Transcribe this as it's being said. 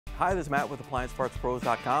Hi, this is Matt with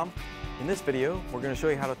appliancepartspros.com. In this video, we're going to show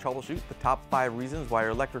you how to troubleshoot the top 5 reasons why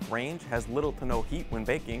your electric range has little to no heat when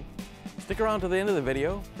baking. Stick around to the end of the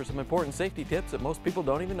video for some important safety tips that most people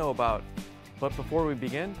don't even know about. But before we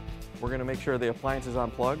begin, we're going to make sure the appliance is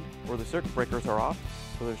unplugged or the circuit breakers are off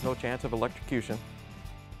so there's no chance of electrocution.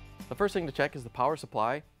 The first thing to check is the power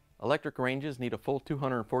supply. Electric ranges need a full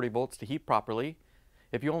 240 volts to heat properly.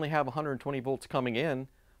 If you only have 120 volts coming in,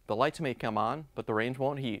 the lights may come on, but the range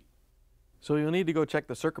won't heat. So you'll need to go check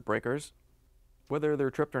the circuit breakers. Whether they're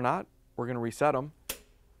tripped or not, we're going to reset them.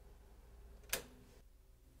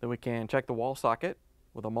 Then we can check the wall socket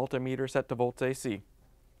with a multimeter set to volts AC.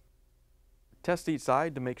 Test each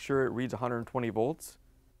side to make sure it reads 120 volts.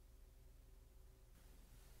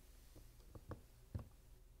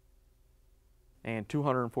 And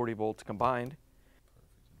 240 volts combined.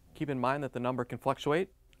 Keep in mind that the number can fluctuate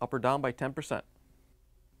up or down by 10%.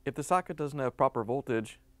 If the socket doesn't have proper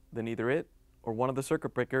voltage, then either it or one of the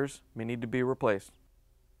circuit breakers may need to be replaced.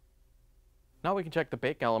 Now we can check the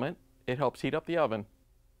bake element. It helps heat up the oven.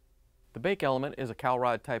 The bake element is a cowl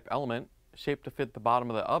rod type element shaped to fit the bottom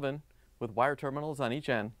of the oven with wire terminals on each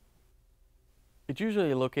end. It's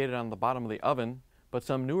usually located on the bottom of the oven, but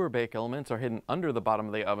some newer bake elements are hidden under the bottom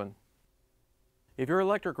of the oven. If your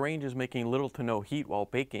electric range is making little to no heat while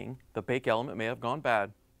baking, the bake element may have gone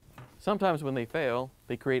bad. Sometimes when they fail,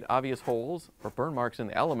 they create obvious holes or burn marks in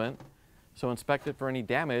the element, so inspect it for any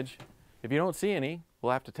damage. If you don't see any,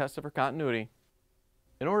 we'll have to test it for continuity.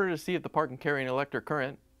 In order to see if the part can carry an electric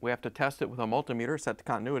current, we have to test it with a multimeter set to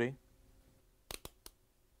continuity.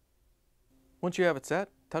 Once you have it set,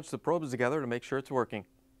 touch the probes together to make sure it's working.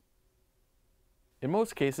 In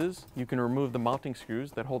most cases, you can remove the mounting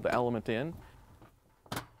screws that hold the element in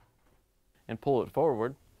and pull it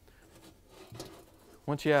forward.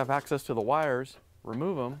 Once you have access to the wires,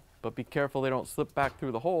 remove them, but be careful they don't slip back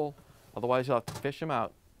through the hole, otherwise you'll have to fish them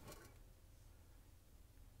out.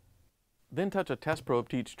 Then touch a test probe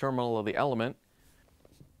to each terminal of the element.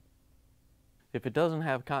 If it doesn't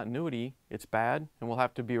have continuity, it's bad and will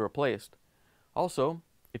have to be replaced. Also,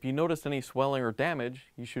 if you notice any swelling or damage,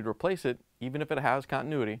 you should replace it even if it has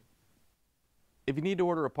continuity. If you need to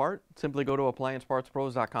order a part, simply go to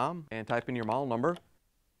appliancepartspros.com and type in your model number.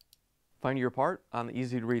 Find your part on the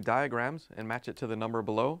easy-to-read diagrams and match it to the number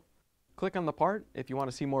below. Click on the part if you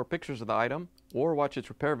want to see more pictures of the item or watch its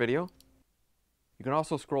repair video. You can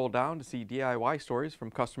also scroll down to see DIY stories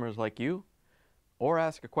from customers like you or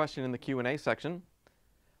ask a question in the Q&A section.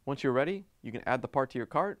 Once you're ready, you can add the part to your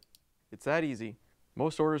cart. It's that easy.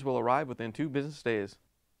 Most orders will arrive within 2 business days.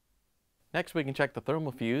 Next, we can check the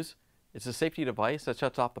thermal fuse. It's a safety device that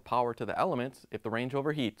shuts off the power to the elements if the range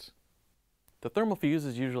overheats. The thermal fuse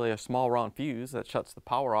is usually a small round fuse that shuts the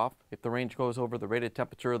power off if the range goes over the rated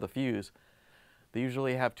temperature of the fuse. They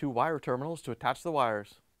usually have 2 wire terminals to attach the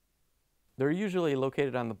wires. They're usually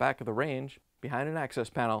located on the back of the range behind an access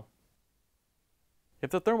panel.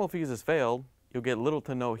 If the thermal fuse has failed, you'll get little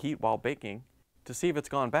to no heat while baking. To see if it's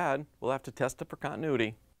gone bad, we'll have to test it for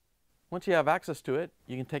continuity. Once you have access to it,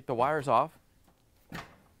 you can take the wires off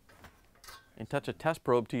and touch a test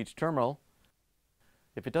probe to each terminal.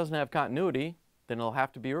 If it doesn't have continuity, then it'll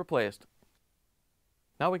have to be replaced.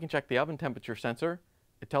 Now we can check the oven temperature sensor.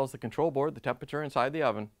 It tells the control board the temperature inside the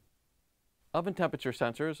oven. Oven temperature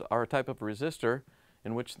sensors are a type of resistor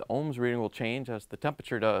in which the ohms reading will change as the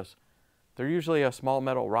temperature does. They're usually a small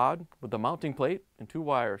metal rod with a mounting plate and 2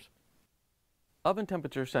 wires. Oven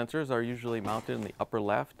temperature sensors are usually mounted in the upper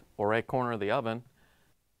left or right corner of the oven,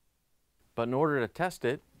 but in order to test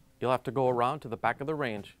it, you'll have to go around to the back of the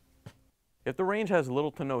range. If the range has little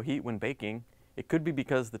to no heat when baking, it could be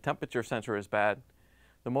because the temperature sensor is bad.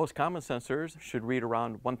 The most common sensors should read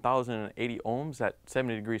around 1080 ohms at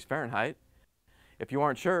 70 degrees Fahrenheit. If you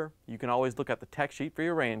aren't sure, you can always look at the tech sheet for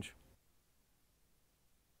your range.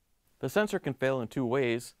 The sensor can fail in 2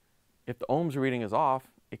 ways. If the ohms reading is off,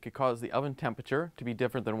 it could cause the oven temperature to be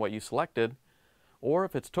different than what you selected, or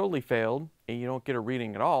if it's totally failed and you don't get a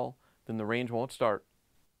reading at all, then the range won't start.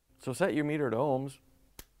 So set your meter to ohms.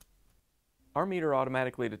 Our meter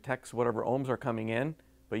automatically detects whatever ohms are coming in,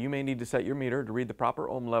 but you may need to set your meter to read the proper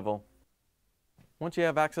ohm level. Once you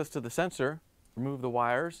have access to the sensor, remove the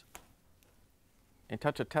wires and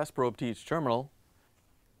touch a test probe to each terminal.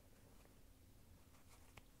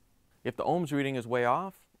 If the ohms reading is way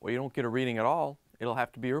off, or you don't get a reading at all, it'll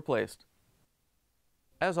have to be replaced.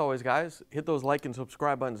 As always guys, hit those like and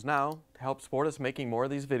subscribe buttons now to help support us making more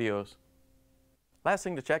of these videos. Last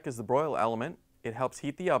thing to check is the broil element. It helps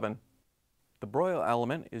heat the oven. The broil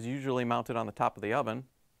element is usually mounted on the top of the oven.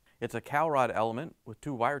 It's a cowl rod element with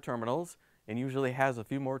 2 wire terminals and usually has a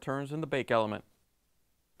few more turns than the bake element.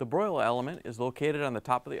 The broil element is located on the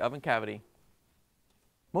top of the oven cavity.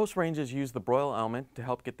 Most ranges use the broil element to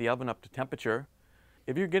help get the oven up to temperature.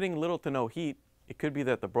 If you're getting little to no heat, it could be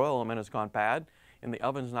that the broil element has gone bad and the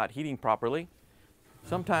oven's not heating properly.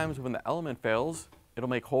 Sometimes when the element fails, it'll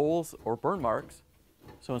make holes or burn marks,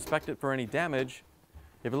 so inspect it for any damage.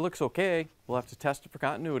 If it looks okay, we'll have to test it for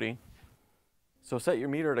continuity. So set your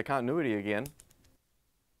meter to continuity again.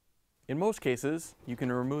 In most cases, you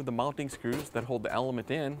can remove the mounting screws that hold the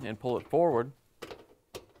element in and pull it forward.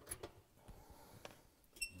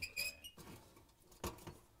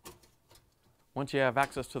 Once you have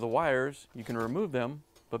access to the wires, you can remove them,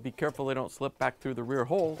 but be careful they don't slip back through the rear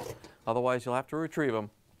hole, otherwise you'll have to retrieve them.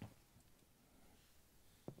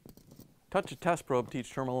 Touch a test probe to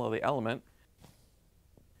each terminal of the element.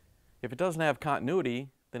 If it doesn't have continuity,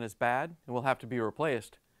 then it's bad and will have to be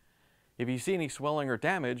replaced. If you see any swelling or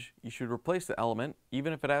damage, you should replace the element,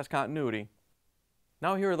 even if it has continuity.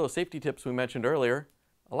 Now here are those safety tips we mentioned earlier.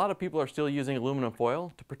 A lot of people are still using aluminum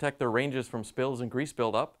foil to protect their ranges from spills and grease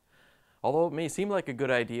buildup. Although it may seem like a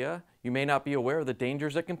good idea, you may not be aware of the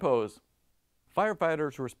dangers it can pose.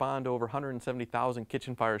 Firefighters respond to over 170,000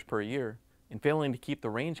 kitchen fires per year, and failing to keep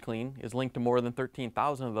the range clean is linked to more than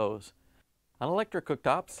 13,000 of those. On electric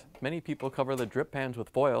cooktops, many people cover the drip pans with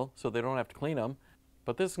foil so they don't have to clean them,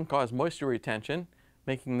 but this can cause moisture retention,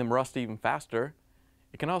 making them rust even faster.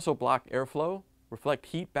 It can also block airflow, reflect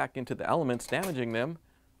heat back into the elements, damaging them,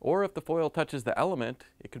 or if the foil touches the element,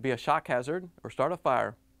 it could be a shock hazard or start a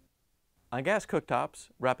fire. On gas cooktops,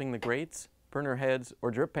 wrapping the grates, burner heads,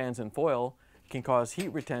 or drip pans in foil can cause heat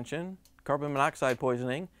retention, carbon monoxide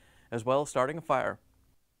poisoning, as well as starting a fire.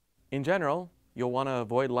 In general, you'll want to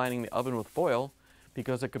avoid lining the oven with foil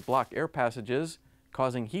because it could block air passages,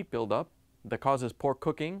 causing heat buildup that causes poor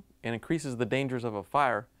cooking and increases the dangers of a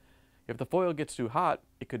fire. If the foil gets too hot,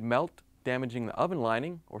 it could melt, damaging the oven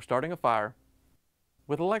lining or starting a fire.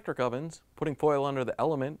 With electric ovens, putting foil under the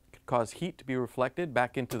element could cause heat to be reflected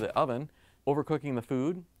back into the oven, overcooking the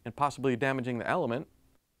food and possibly damaging the element.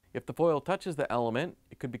 If the foil touches the element,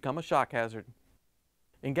 it could become a shock hazard.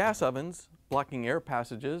 In gas ovens, blocking air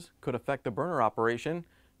passages could affect the burner operation,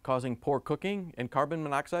 causing poor cooking and carbon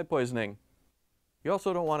monoxide poisoning. You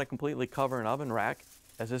also don't want to completely cover an oven rack,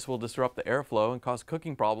 as this will disrupt the airflow and cause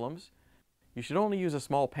cooking problems. You should only use a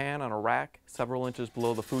small pan on a rack several inches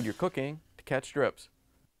below the food you're cooking to catch drips.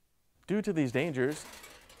 Due to these dangers,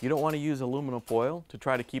 you don't want to use aluminum foil to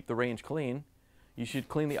try to keep the range clean. You should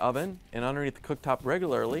clean the oven and underneath the cooktop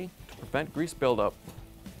regularly to prevent grease buildup.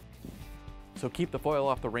 So keep the foil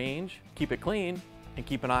off the range, keep it clean, and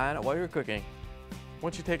keep an eye on it while you're cooking.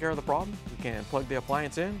 Once you take care of the problem, you can plug the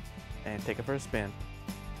appliance in and take it for a spin.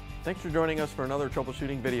 Thanks for joining us for another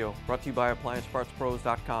troubleshooting video brought to you by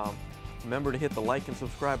AppliancePartsPros.com. Remember to hit the like and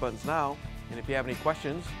subscribe buttons now, and if you have any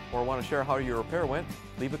questions or want to share how your repair went,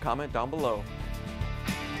 leave a comment down below.